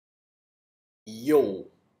Yo,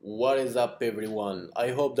 what is up everyone?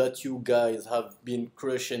 I hope that you guys have been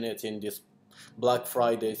crushing it in this Black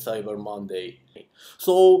Friday, Cyber Monday.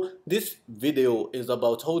 So this video is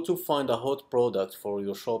about how to find a hot product for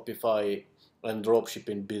your Shopify and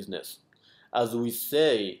dropshipping business. As we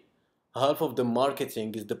say, half of the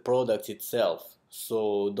marketing is the product itself.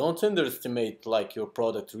 So don't underestimate your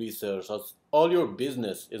product research, as all your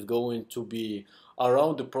business is going to be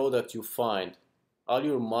around the product you find, all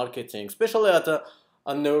your marketing, especially at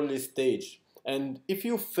an early stage. And if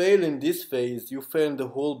you fail in this phase, you fail in the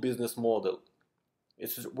whole business model.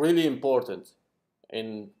 It's really important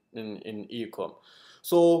in ecom.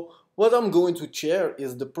 So what I'm going to share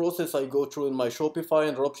is the process I go through in my Shopify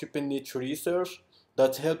and dropshipping niche research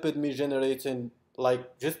that helped me generating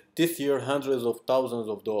just this year hundreds of thousands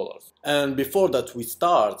of dollars. And before that we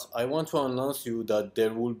start, I want to announce you that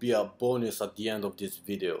there will be a bonus at the end of this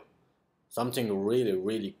video. Something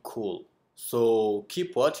really cool. So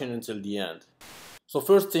keep watching until the end. So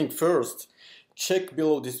first thing first, check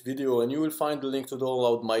below this video and you will find the link to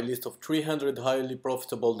download my list of 300 highly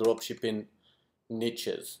profitable dropshipping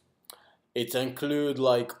niches. It includes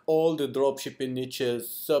all the dropshipping niches,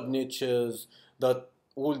 sub niches that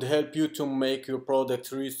would help you to make your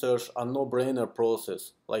product research a no-brainer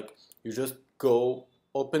process. You just go,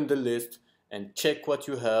 open the list and check what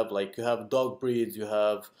you have. You have dog breeds, you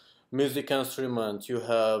have music instruments, you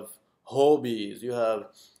have hobbies, you have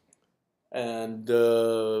and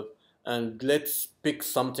let's pick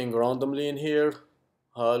something randomly in here.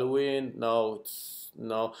 Halloween. No,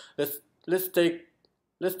 let's take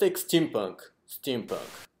steampunk.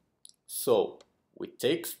 So we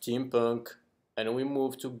take steampunk and we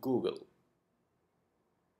move to Google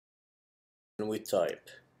and we type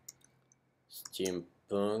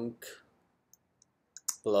steampunk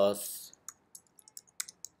plus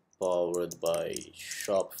powered by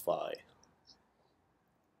Shopify.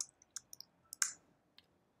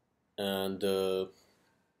 And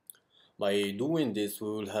by doing this we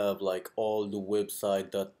will have all the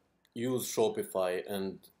websites that use Shopify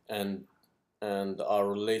and are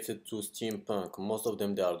related to steampunk. Most of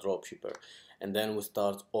them, they are dropshipper. And then we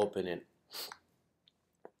start opening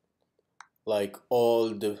all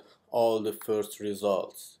the first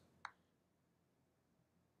results.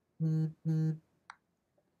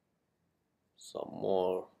 Some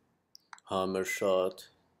more hammer shot,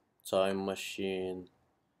 time machine,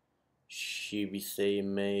 Shibisei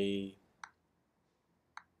Mei,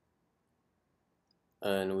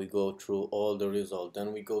 and we go through all the results.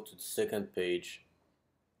 Then we go to the second page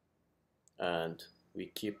and we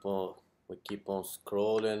keep on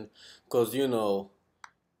scrolling, because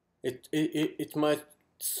it might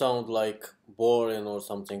sound boring or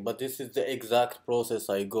something, but this is the exact process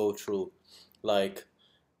I go through.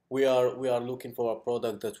 We are looking for a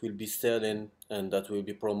product that will be selling and that will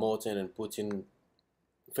be promoting and putting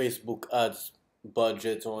Facebook ads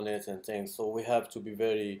budget on it and things. So we have to be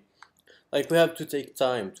very we have to take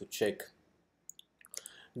time to check.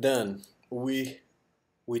 Then we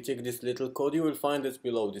take this little code, you will find it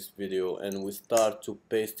below this video, and we start to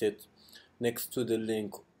paste it next to the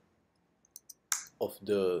link of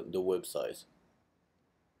the website.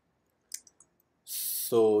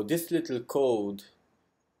 So this little code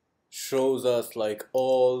shows us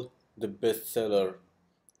all the bestseller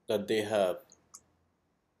that they have,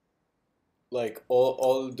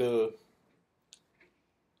 all the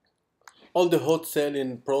hot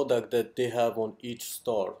selling product that they have on each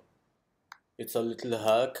store. It's a little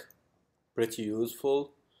hack, pretty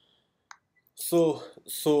useful. So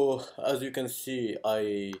as you can see,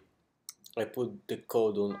 I put the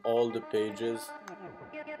code on all the pages.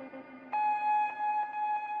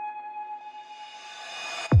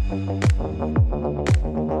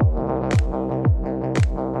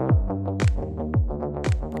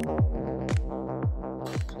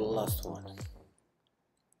 Last one.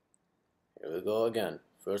 Here we go again,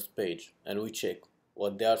 first page, and we check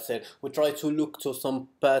what they are saying. We try to look to some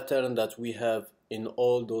pattern that we have in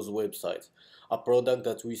all those websites, a product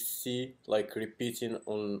that we see repeating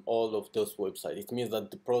on all of those websites. It means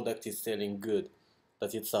that the product is selling good,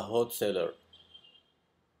 that it's a hot seller.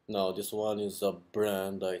 Now this one is a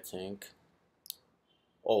brand, I think.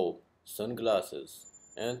 Oh, sunglasses,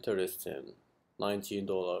 interesting. $19,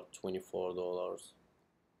 $24.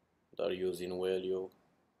 They're using value.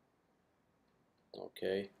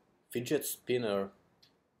 Okay, fidget spinner.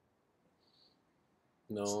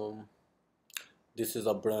 No. This is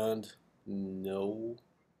a brand. No.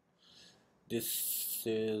 This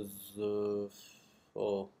is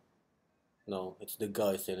oh no, it's the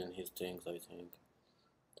guy selling his things, I think.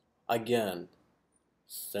 Again,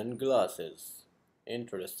 sunglasses.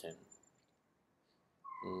 Interesting.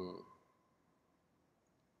 Mm.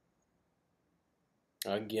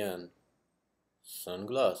 Again,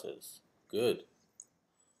 sunglasses. Good.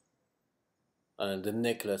 And the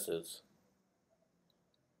necklaces.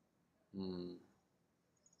 Mm.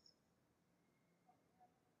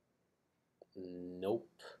 Nope.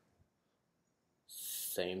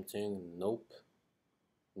 Same thing. Nope.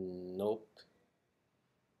 Nope.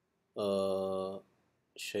 Uh,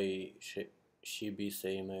 she, she, she be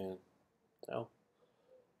same man. No.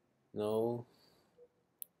 No.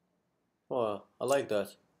 Oh, I like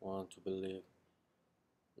that. Want to believe.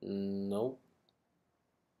 No.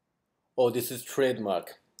 Oh, this is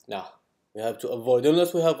trademark. Nah, we have to avoid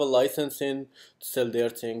unless we have a licensing to sell their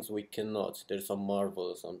things. We cannot. There's some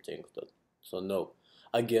Marvel or some things that. So no.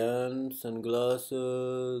 Again,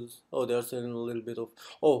 sunglasses. Oh, they're selling a little bit of.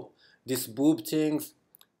 Oh, these boob things.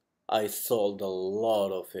 I sold a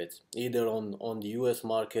lot of it, either on the U.S.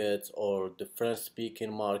 market or the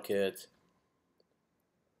French-speaking market.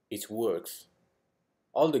 It works.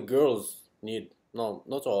 All the girls need. No,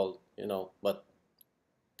 not all, but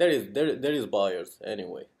there is buyers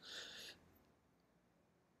anyway.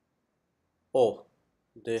 Oh,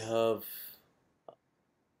 they have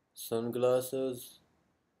sunglasses.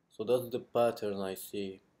 So that's the pattern I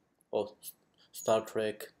see. Oh, Star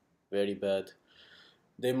Trek, very bad.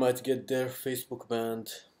 They might get their Facebook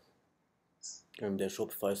banned and their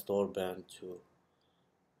Shopify store banned too.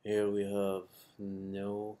 Here we have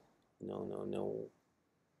no, no, no, no.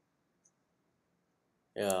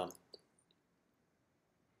 Yeah,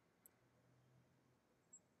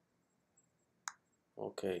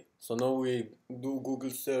 okay. So now we do Google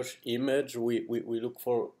search image. We look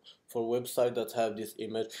for website that have this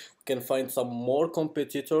image. We can find some more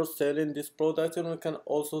competitors selling this product, and we can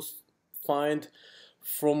also find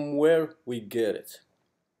from where we get it.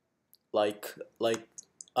 Like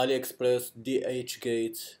AliExpress,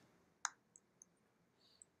 DHgate.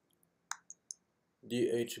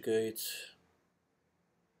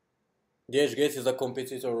 DHgate is a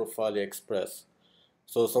competitor of AliExpress.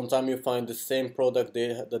 So sometimes you find the same product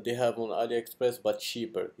that they have on AliExpress but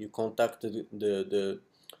cheaper. You contact the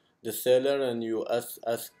seller and you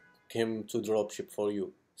ask him to dropship for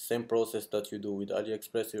you. Same process that you do with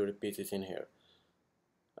AliExpress, you repeat it in here.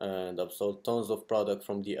 And I've sold tons of product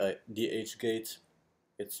from DHgate.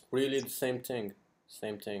 It's really the same thing.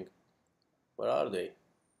 Same thing. Where are they?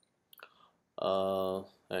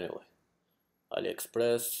 Anyway,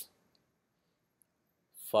 AliExpress,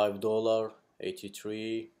 $5,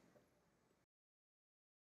 83.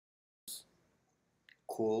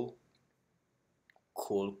 Cool,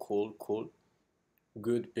 cool, cool, cool.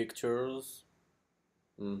 Good pictures.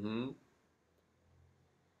 Mm-hmm.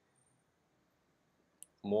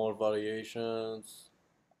 More variations.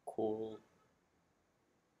 Cool.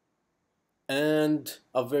 And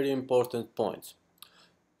a very important point.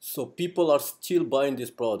 So people are still buying this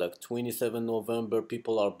product. 27 November,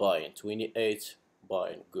 people are buying. 28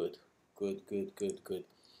 buying. Good, good, good, good, good.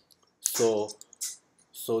 So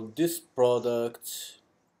this product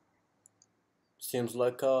seems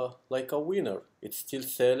like a winner. It's still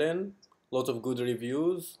selling. Lot of good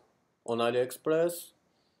reviews on AliExpress.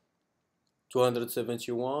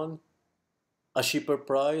 271. A cheaper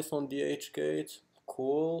price on DHgate.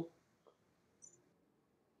 Cool.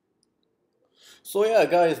 So yeah,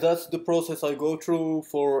 guys, that's the process I go through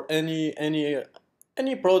for any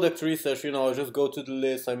product research. I just go to the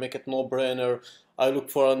list, I make it no-brainer. I look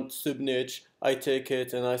for a sub niche, I take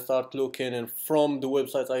it and I start looking, and from the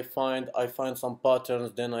websites I find some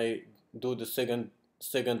patterns, then I do the second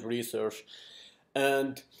research.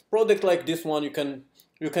 And product like this one, you can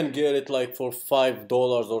get it like for $5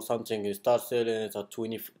 or something. You start selling it at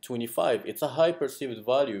 25. It's a high perceived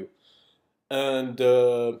value. And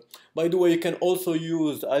by the way, you can also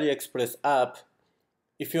use AliExpress app.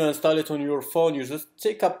 If you install it on your phone, you just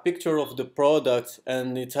take a picture of the product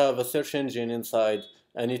and it have a search engine inside,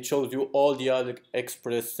 and it shows you all the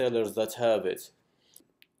AliExpress sellers that have it.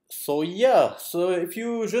 So yeah, so if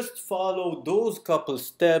you just follow those couple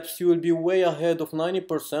steps, you will be way ahead of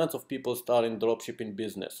 90% of people starting dropshipping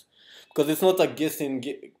business. Because it's not a guessing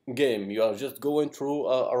game, you are just going through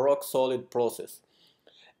a rock solid process.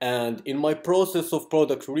 And in my process of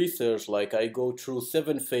product research, like I go through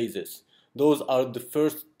 7 phases. Those are the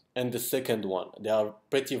first and the second one. They are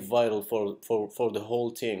pretty vital for the whole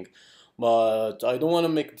thing. But I don't want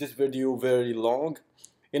to make this video very long.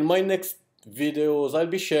 In my next videos, I'll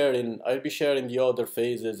be sharing the other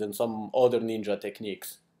phases and some other ninja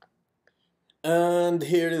techniques. And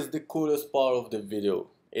here is the coolest part of the video.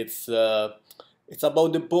 It's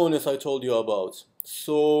about the bonus I told you about.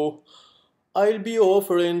 So I'll be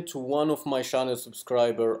offering to one of my channel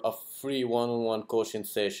subscribers a free one-on-one coaching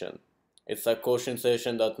session. It's a coaching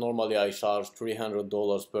session that normally I charge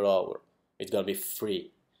 $300 per hour. It's gonna be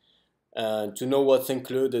free. And to know what's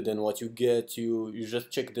included and what you get, you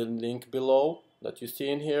just check the link below that you see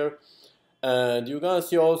in here. And you're gonna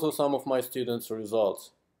see also some of my students'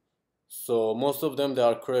 results. So most of them, they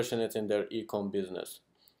are crushing it in their e-com business.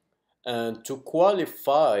 And to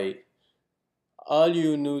qualify, all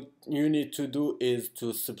you need to do is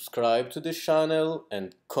to subscribe to the channel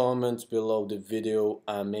and comment below the video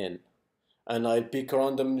I'm in. And I'll pick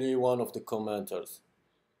randomly one of the commenters.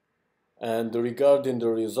 And regarding the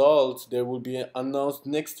results, they will be announced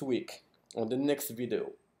next week on the next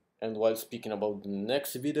video. And while speaking about the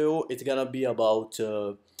next video, it's gonna be about,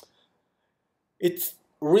 it's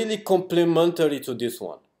really complementary to this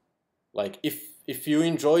one. Like if you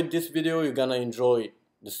enjoyed this video, you're gonna enjoy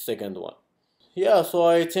the second one. Yeah, so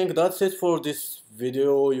I think that's it for this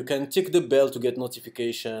video. You can tick the bell to get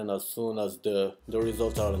notification as soon as the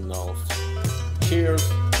results are announced.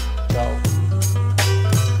 Cheers!